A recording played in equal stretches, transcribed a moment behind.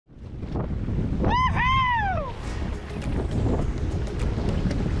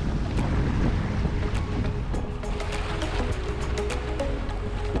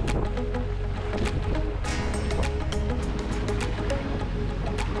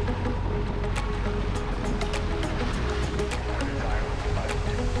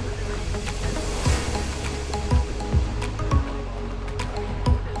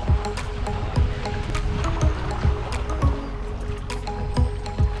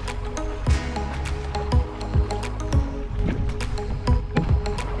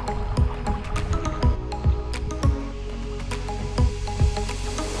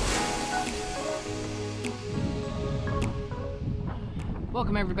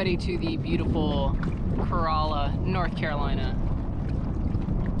everybody to the beautiful Corolla, North Carolina.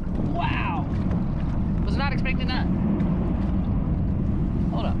 Wow! Was not expecting that.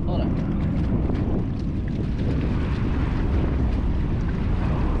 Hold up, hold up.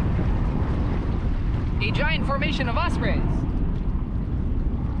 A giant formation of ospreys.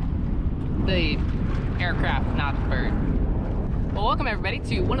 The aircraft, not the bird. Well, welcome everybody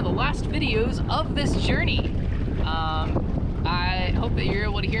to one of the last videos of this journey. I hope that you're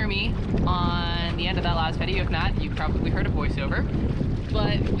able to hear me on the end of that last video. If not, you probably heard a voiceover.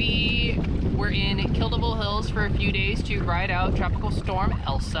 But we were in Kildeville Hills for a few days to ride out Tropical Storm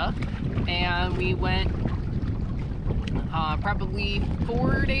Elsa. And we went probably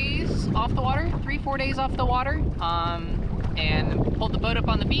 4 days off the water, 3-4 days off the water. And pulled the boat up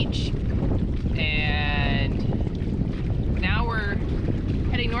on the beach. And now we're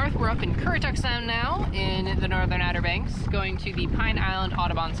heading north. We're up in Currituck Sound now in the northern Outer Banks, going to the Pine Island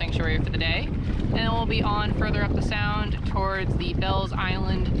Audubon Sanctuary for the day. And then we'll be on further up the sound towards the Bells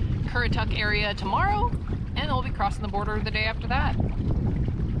Island, Currituck area tomorrow. And then we'll be crossing the border the day after that.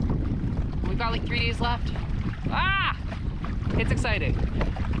 We've got like 3 days left. Ah! It's exciting.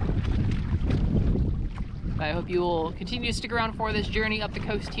 I hope you will continue to stick around for this journey up the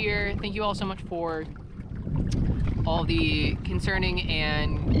coast here. Thank you all so much for all the concerning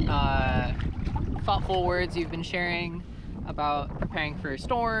and thoughtful words you've been sharing about preparing for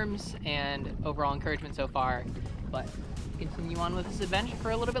storms and overall encouragement so far. But continue on with this adventure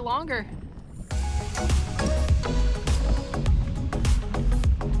for a little bit longer.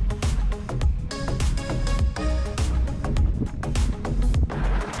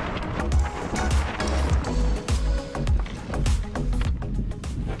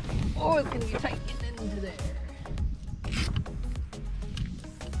 Oh, it's gonna be tight getting into there.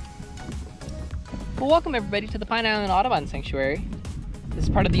 Well, welcome everybody to the Pine Island Audubon Sanctuary. This is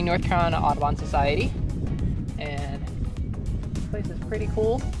part of the North Carolina Audubon Society. And this place is pretty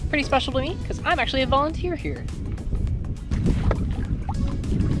cool, pretty special to me, because I'm actually a volunteer here.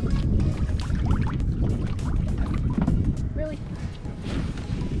 Really?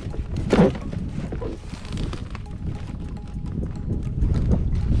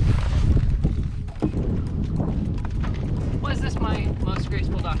 Was this my most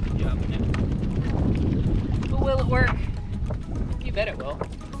graceful docking job? No. But will it work? You bet it will.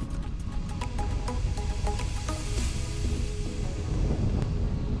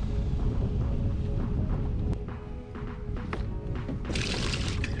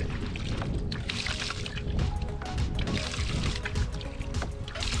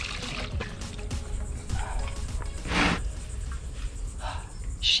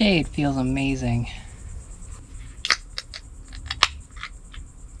 Shade feels amazing.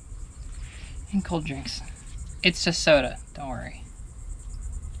 And cold drinks. It's just soda, don't worry.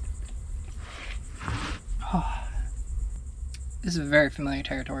 Oh, this is very familiar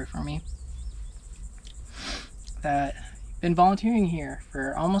territory for me. I've been volunteering here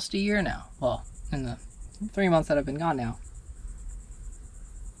for almost a year now. Well, in the 3 months that I've been gone now.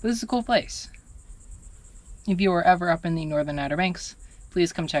 But this is a cool place. If you are ever up in the northern Outer Banks,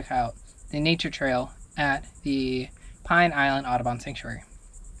 please come check out the nature trail at the Pine Island Audubon Sanctuary.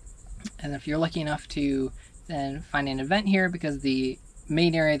 And if you're lucky enough to then find an event here, because the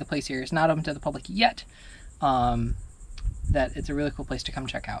main area of the place here is not open to the public yet, that it's a really cool place to come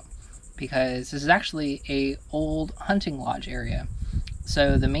check out, because this is actually a old hunting lodge area.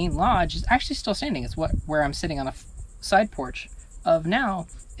 So the main lodge is actually still standing. It's where I'm sitting on a side porch of now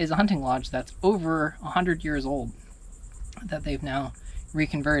is a hunting lodge that's over 100 years old, that they've now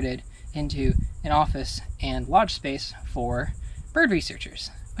reconverted into an office and lodge space for bird researchers,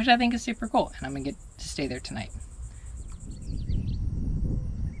 which I think is super cool, and I'm gonna get to stay there tonight.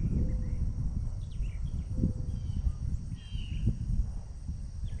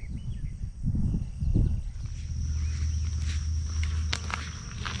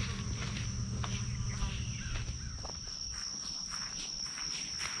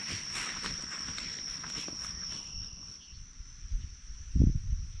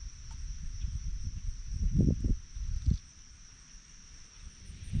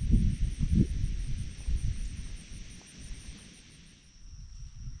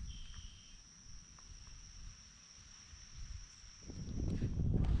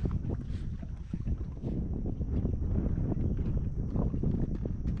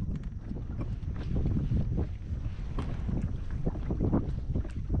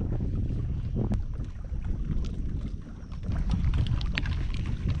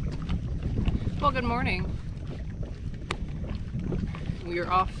 Well, good morning. We are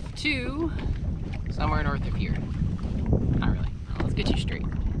off to somewhere north of here. Not really. Let's get you straight.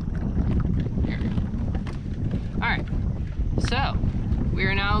 So, we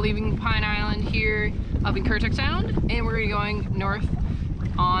are now leaving Pine Island here up in Currituck Sound, and we're going north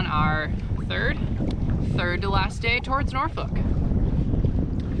on our third to last day towards Norfolk.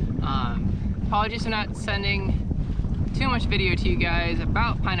 Apologies for not sending too much video to you guys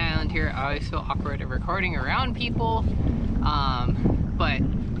about Pine Island here. I always feel awkward of recording around people, but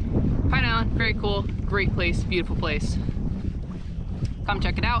Pine Island, very cool, great place, beautiful place. Come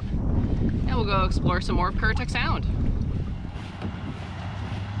check it out, and we'll go explore some more of Currituck Sound.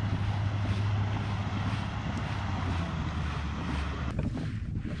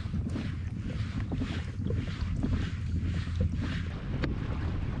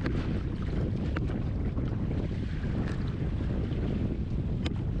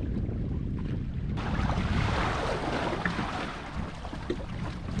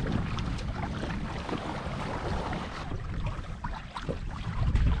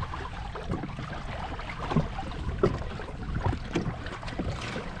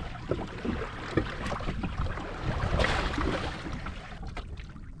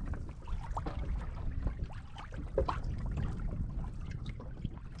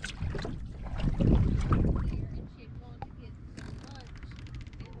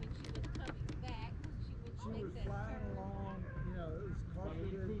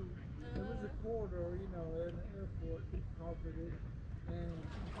 Corridor, you know, in the airport, carpeted, and...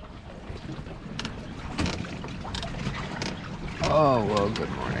 Oh, well, good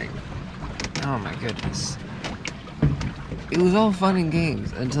morning. Oh my goodness. It was all fun and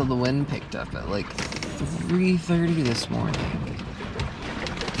games until the wind picked up at like 3:30 this morning.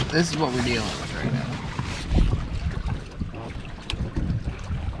 This is what we're dealing with right now.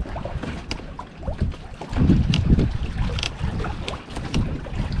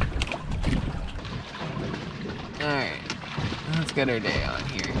 Alright, let's get our day on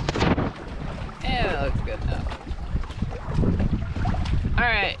here. Yeah, that looks good enough.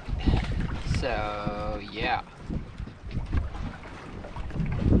 Alright, so yeah.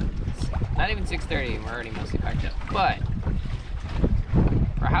 It's not even 6:30 and we're already mostly packed up. But,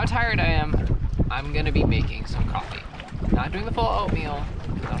 for how tired I am, I'm gonna be making some coffee. Not doing the full oatmeal,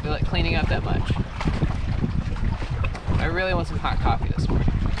 I don't feel like cleaning up that much. I really want some hot coffee this morning.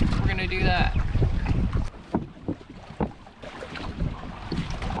 We're gonna do that.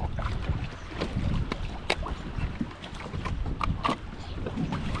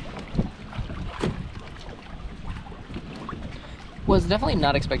 Was definitely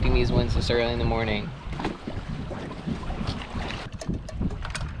not expecting these winds this early in the morning.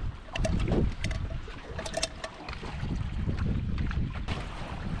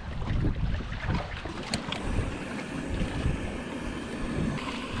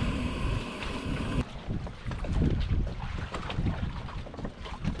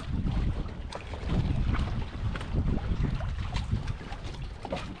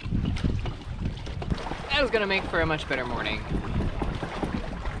 That was gonna make for a much better morning.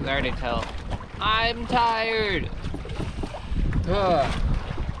 I already tell. I'm tired. Ugh.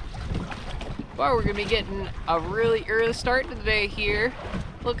 Well, we're gonna be getting a really early start to the day here.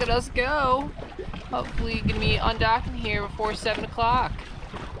 Look at us go. Hopefully gonna be undocking here before 7 o'clock.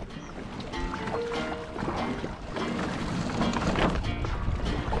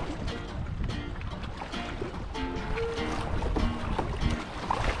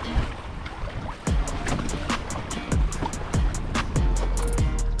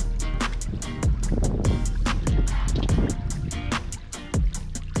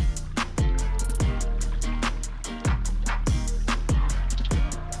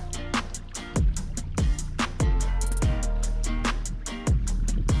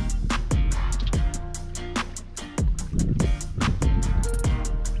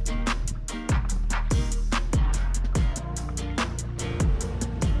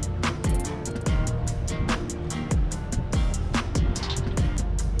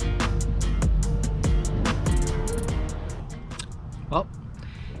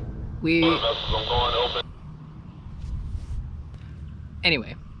 Well,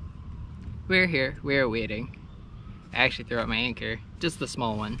 anyway, we're here, we're waiting. I actually threw out my anchor, just the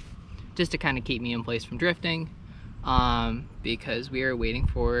small one, just to kind of keep me in place from drifting, because we are waiting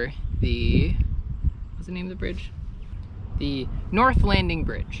for the, what's the name of the bridge? The North Landing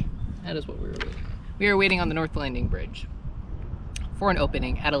Bridge. That is what we were waiting. We are waiting on the North Landing Bridge for an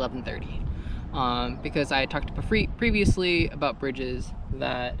opening at 11:30. Because I had talked previously about bridges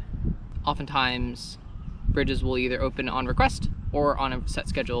that oftentimes bridges will either open on request or on a set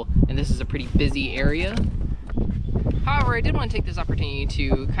schedule, and this is a pretty busy area. However, I did want to take this opportunity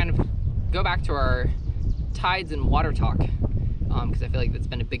to kind of go back to our tides and water talk because I feel like that's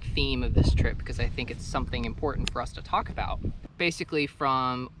been a big theme of this trip, because I think it's something important for us to talk about. Basically,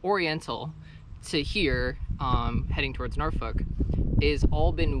 from Oriental to here, heading towards Norfolk, is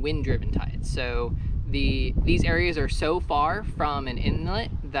all been wind-driven tides. So these areas are so far from an inlet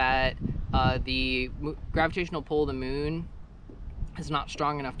that the gravitational pull of the moon is not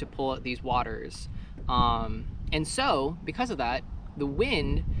strong enough to pull at these waters. And so, because of that, the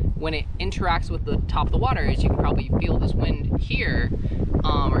wind, when it interacts with the top of the water, as you can probably feel this wind here,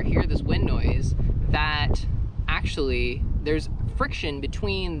 or hear this wind noise, that actually there's friction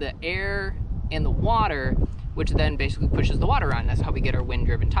between the air and the water, which then basically pushes the water around. That's how we get our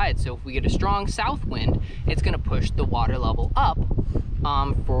wind-driven tides. So if we get a strong south wind, it's gonna push the water level up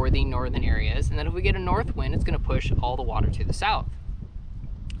for the northern areas. And then if we get a north wind, it's gonna push all the water to the south.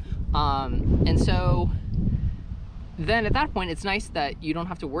 And so then at that point, it's nice that you don't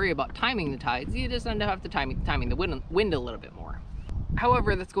have to worry about timing the tides. You just end up have to timing the wind a little bit more.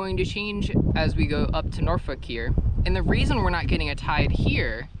 However, that's going to change as we go up to Norfolk here. And the reason we're not getting a tide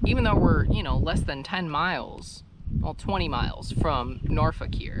here, even though we're, you know, less than 10 miles, well, 20 miles from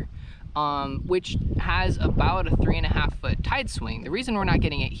Norfolk here, which has about a 3.5 foot tide swing. The reason we're not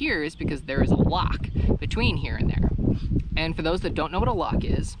getting it here is because there is a lock between here and there. And for those that don't know what a lock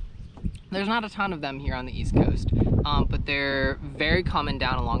is, there's not a ton of them here on the East Coast, but they're very common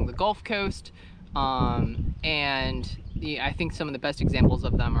down along the Gulf Coast. And I think some of the best examples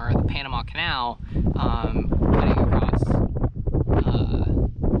of them are the Panama Canal cutting across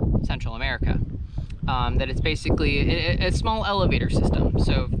Central America. That it's basically a small elevator system.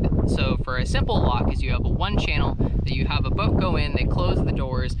 So for a simple lock is you have a one channel that you have a boat go in, they close the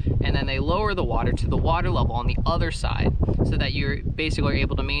doors, and then they lower the water to the water level on the other side, so that you're basically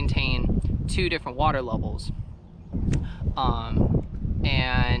able to maintain 2 different water levels.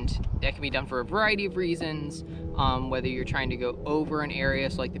 And that can be done for a variety of reasons, whether you're trying to go over an area,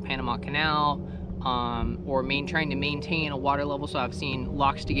 so like the Panama Canal, or trying to maintain a water level. So I've seen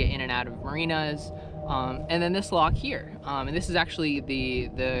locks to get in and out of marinas, and then this lock here, and this is actually the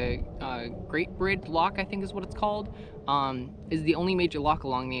Great Bridge Lock, I think is what it's called, is the only major lock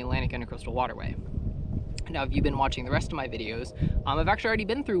along the Atlantic Intercoastal Waterway. Now, if you've been watching the rest of my videos, I've actually already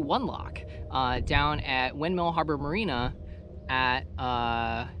been through one lock down at Windmill Harbor Marina at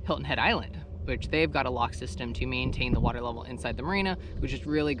Hilton Head Island, which they've got a lock system to maintain the water level inside the marina, which is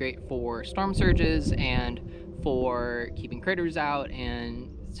really great for storm surges and for keeping critters out,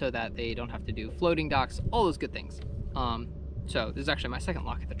 and so that they don't have to do floating docks, all those good things. So this is actually my second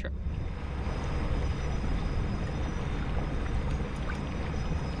lock of the trip.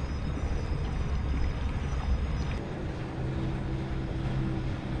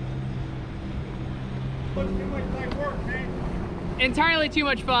 Too much like work, man. Entirely too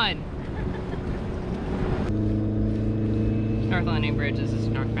much fun. North Landing Bridge, this is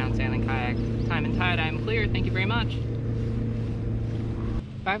northbound sailing kayak. Time and tide, I'm clear, thank you very much.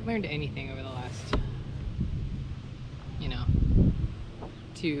 If I've learned anything over the last,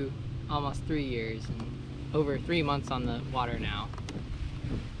 2, almost 3 years, and over 3 months on the water now,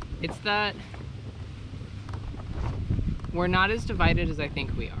 it's that we're not as divided as I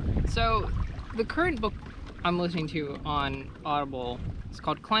think we are. So the current book I'm listening to on Audible is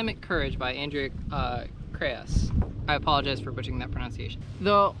called Climate Courage by Andrea Krayas. I apologize for butchering that pronunciation.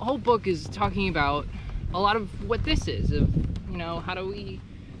 The whole book is talking about a lot of what this is, of, how do we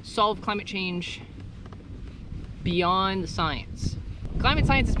solve climate change beyond the science. Climate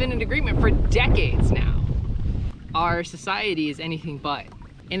science has been in agreement for decades now. Our society is anything but.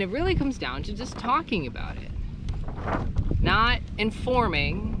 And it really comes down to just talking about it. Not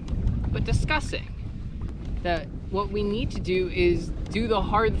informing, but discussing. That what we need to do is do the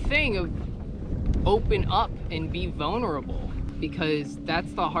hard thing of open up and be vulnerable, because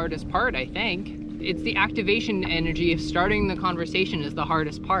that's the hardest part, I think. It's the activation energy of starting the conversation is the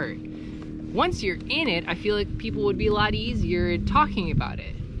hardest part. Once you're in it, I feel like people would be a lot easier talking about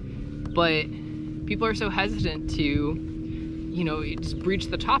it. But people are so hesitant to, just breach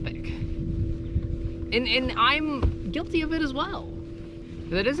the topic. And I'm guilty of it as well.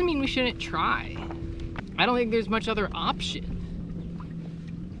 But that doesn't mean we shouldn't try. I don't think there's much other option.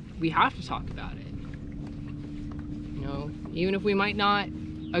 We have to talk about it. Even if we might not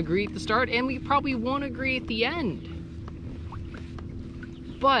agree at the start, and we probably won't agree at the end.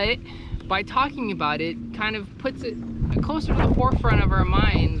 But by talking about it, kind of puts it closer to the forefront of our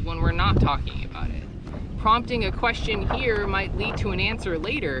minds when we're not talking about it. Prompting a question here might lead to an answer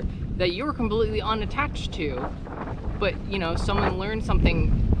later that you're completely unattached to, but someone learned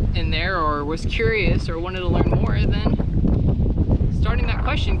something in there, or was curious, or wanted to learn more, then starting that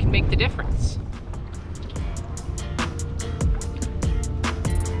question can make the difference.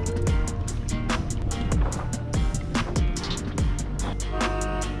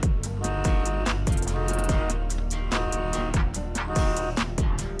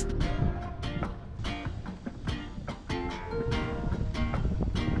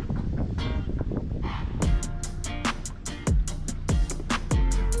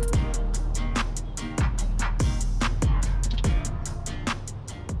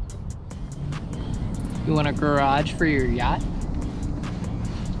 You want a garage for your yacht?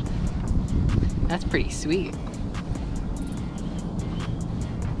 That's pretty sweet.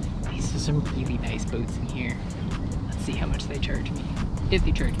 These are some really nice boats in here. Let's see how much they charge me. If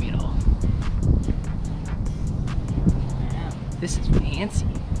they charge me at all. Wow, this is fancy.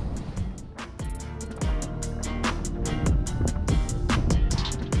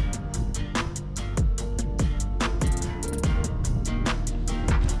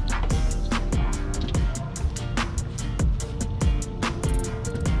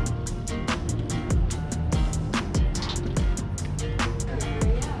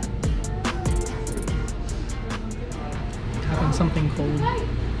 Something cold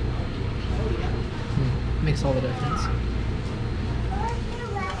makes all the difference.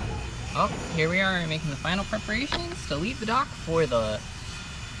 Oh, here we are making the final preparations to leave the dock for the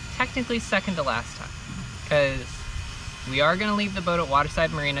technically second to last time, because we are going to leave the boat at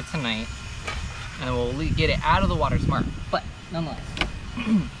Waterside Marina tonight and then we'll get it out of the water tomorrow, but nonetheless,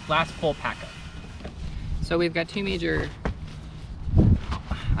 last full pack up. So we've got two major,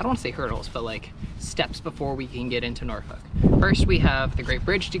 I don't want to say hurdles, but like steps before we can get into Norfolk. First, we have the Great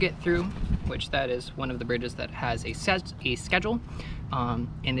Bridge to get through, which that is one of the bridges that has a schedule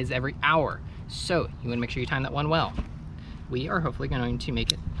and is every hour. So you want to make sure you time that one well. We are hopefully going to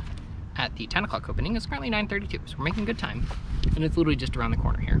make it at the 10 o'clock opening. It's currently 9:32, so we're making good time. And it's literally just around the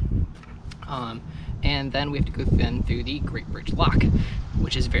corner here. And then we have to go through the Great Bridge Lock,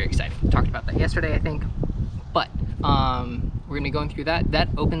 which is very exciting. We talked about that yesterday, I think. But we're going to be going through that. That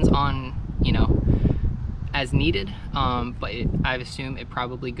opens on, you know, as needed, but I assume it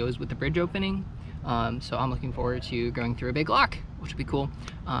probably goes with the bridge opening. So I'm looking forward to going through a big lock, which will be cool.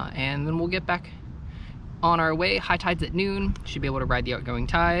 And then we'll get back on our way. High tide's at noon. Should be able to ride the outgoing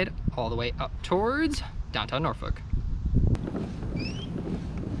tide all the way up towards downtown Norfolk.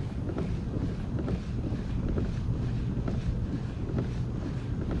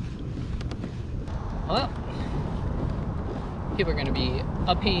 Well, people are going to be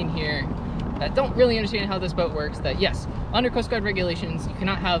a pain here that don't really understand how this boat works, that yes, under Coast Guard regulations, you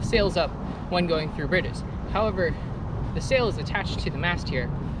cannot have sails up when going through bridges. However, the sail is attached to the mast here,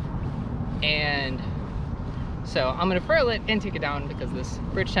 and so I'm gonna furl it and take it down because this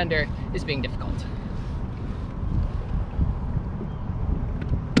bridge tender is being difficult.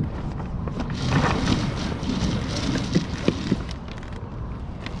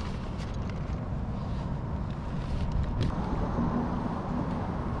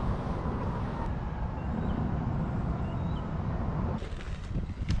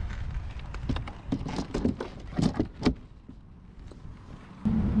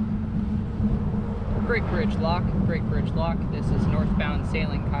 Great Bridge Lock, Great Bridge Lock. This is northbound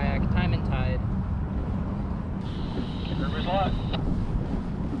sailing kayak, time and tide. Lock.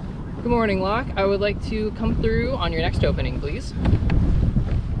 Good morning, Lock. I would like to come through on your next opening, please.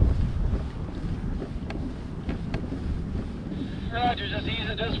 Roger, just ease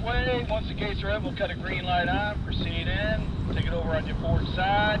it this way. Once the gates are up, we'll cut a green light on, proceed in, take it over on your port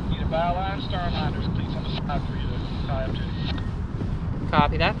side, need a bow line, stern liners, please on the side for you to tie up to.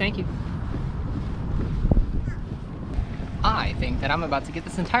 Copy that, thank you. I think that I'm about to get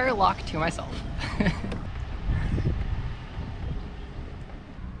this entire lock to myself.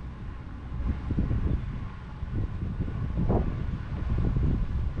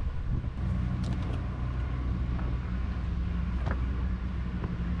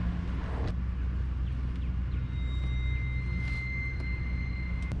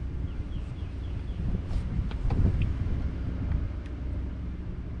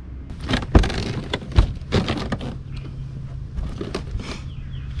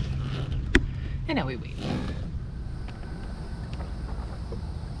 And now we wait.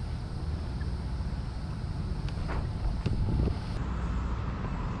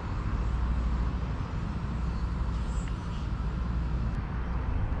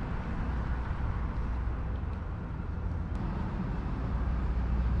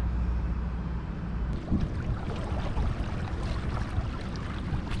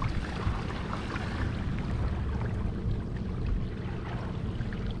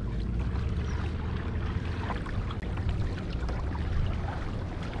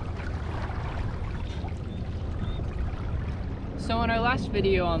 So in our last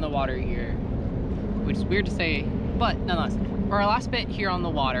video on the water here, which is weird to say, but nonetheless, for our last bit here on the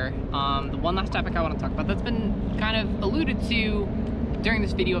water, the one last topic I want to talk about that's been kind of alluded to during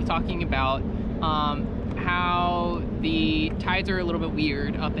this video of talking about how the tides are a little bit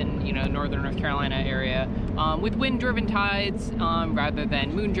weird up in, you know, northern North Carolina area, with wind-driven tides rather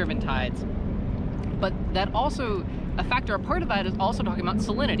than moon-driven tides. But that also a factor, a part of that is also talking about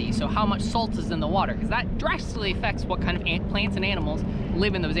salinity, so how much salt is in the water, because that drastically affects what kind of plants and animals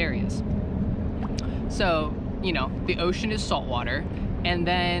live in those areas. So, you know, the ocean is salt water, and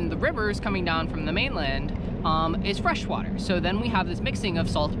then the rivers coming down from the mainland is fresh water. So then we have this mixing of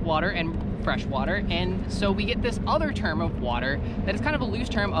salt water and fresh water, and so we get this other term of water that is kind of a loose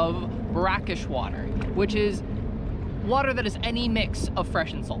term of brackish water, which is water that is any mix of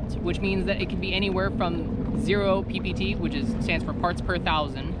fresh and salt, which means that it can be anywhere from 0 ppt, which stands for parts per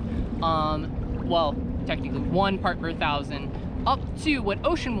thousand, well, technically 1 part per thousand, up to what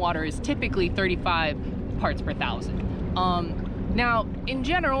ocean water is typically 35 parts per thousand. Now, in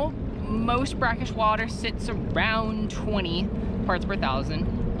general, most brackish water sits around 20 parts per thousand,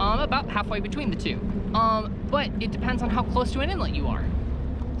 about halfway between the two. But it depends on how close to an inlet you are.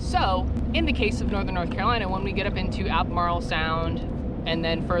 So, in the case of northern North Carolina, when we get up into Albemarle Sound, and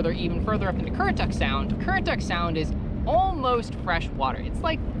then even further up into Currituck Sound is almost fresh water. It's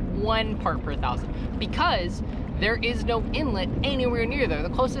like 1 part per thousand, because there is no inlet anywhere near there. The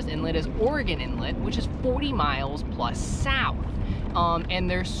closest inlet is Oregon Inlet, which is 40 miles plus south. And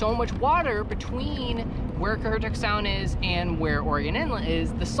there's so much water between where Currituck Sound is and where Oregon Inlet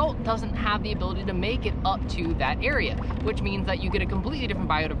is, the salt doesn't have the ability to make it up to that area, which means that you get a completely different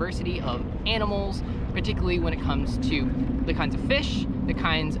biodiversity of animals, particularly when it comes to the kinds of fish, the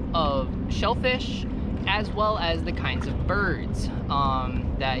kinds of shellfish, as well as the kinds of birds.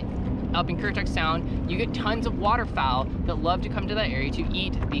 That up in Currituck Sound, you get tons of waterfowl that love to come to that area to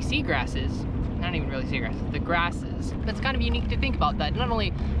eat the seagrasses. Not even really seagrasses, the grasses. That's kind of unique to think about, that not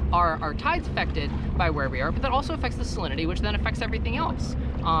only are our tides affected by where we are, but that also affects the salinity, which then affects everything else.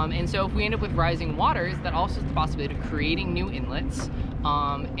 And so if we end up with rising waters, that also has the possibility of creating new inlets,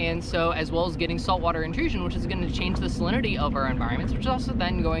 and so as well as getting saltwater intrusion, which is going to change the salinity of our environments, which is also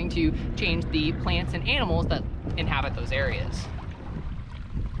then going to change the plants and animals that inhabit those areas.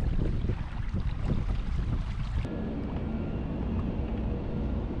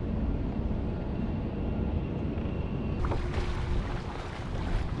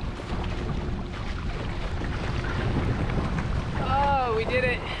 We did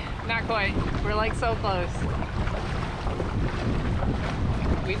it. Not quite. We're like so close.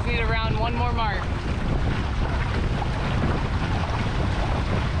 We just need to round one more mark.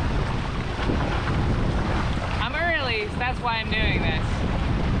 I'm early, so that's why I'm doing this.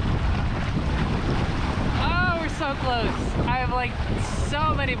 Oh, we're so close. I have like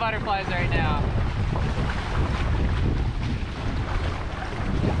so many butterflies right now.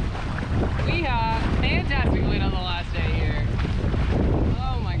 We have fantastic wind on the last day here.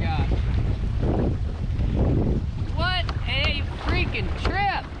 Oh my god. What a freaking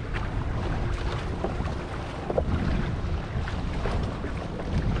trip!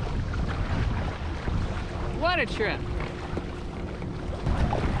 What a trip!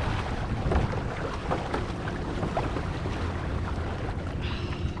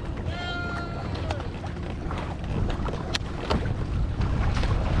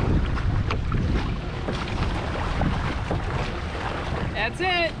 That's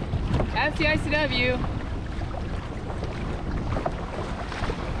it. That's the ICW.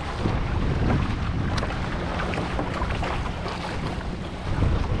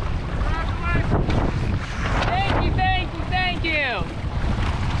 Thank you, thank you, thank you.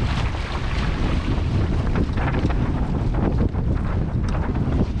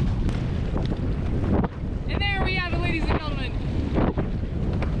 And there we have it, ladies and gentlemen.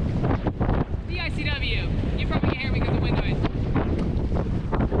 The ICW. You probably can't hear me because of the wind noise.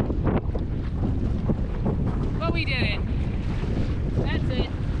 But we did it. That's it.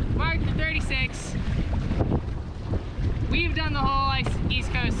 Mark for 36. We've done the whole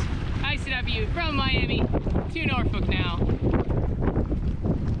East Coast ICW from Miami to Norfolk now.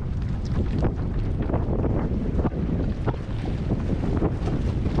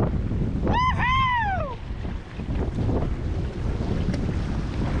 Woohoo!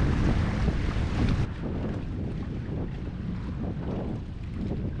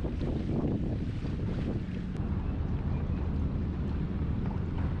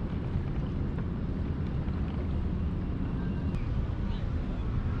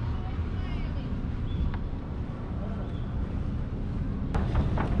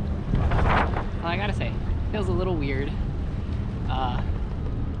 I gotta say, feels a little weird.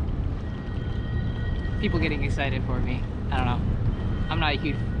 People getting excited for me. I don't know. I'm not a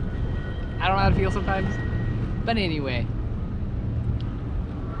huge... I don't know how to feel sometimes. But anyway.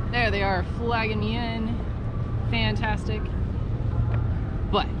 There they are, flagging me in. Fantastic.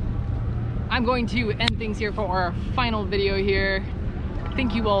 But I'm going to end things here for our final video here.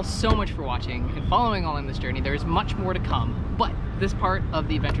 thank you all so much for watching and following along this journey. There's much more to come, but this part of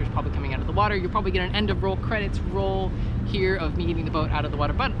the adventure is probably coming out of the water. You'll probably get an end of roll credits roll here of me getting the boat out of the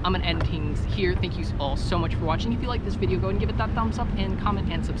water, but I'm gonna end things here. Thank you all so much for watching. If you like this video, go and give it that thumbs up and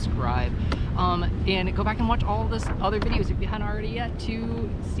comment and subscribe. And go back and watch all of this other videos if you hadn't already yet to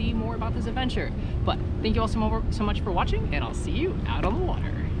see more about this adventure. But thank you all so much for watching, and I'll see you out on the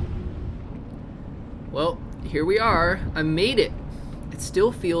water. Well, here we are. I made it. It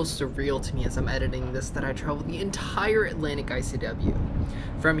still feels surreal to me as I'm editing this that I traveled the entire Atlantic ICW.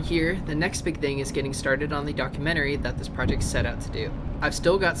 From here, the next big thing is getting started on the documentary that this project set out to do. I've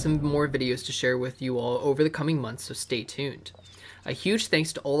still got some more videos to share with you all over the coming months, so stay tuned. A huge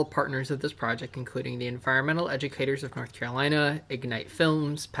thanks to all the partners of this project, including the Environmental Educators of North Carolina, Ignite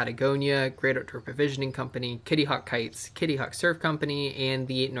Films, Patagonia, Great Outdoor Provisioning Company, Kitty Hawk Kites, Kitty Hawk Surf Company, and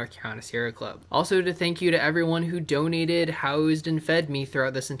the North Carolina Sierra Club. Also to thank you to everyone who donated, housed, and fed me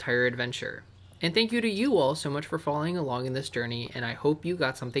throughout this entire adventure. And thank you to you all so much for following along in this journey, and I hope you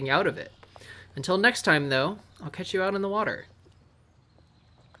got something out of it. Until next time though, I'll catch you out in the water.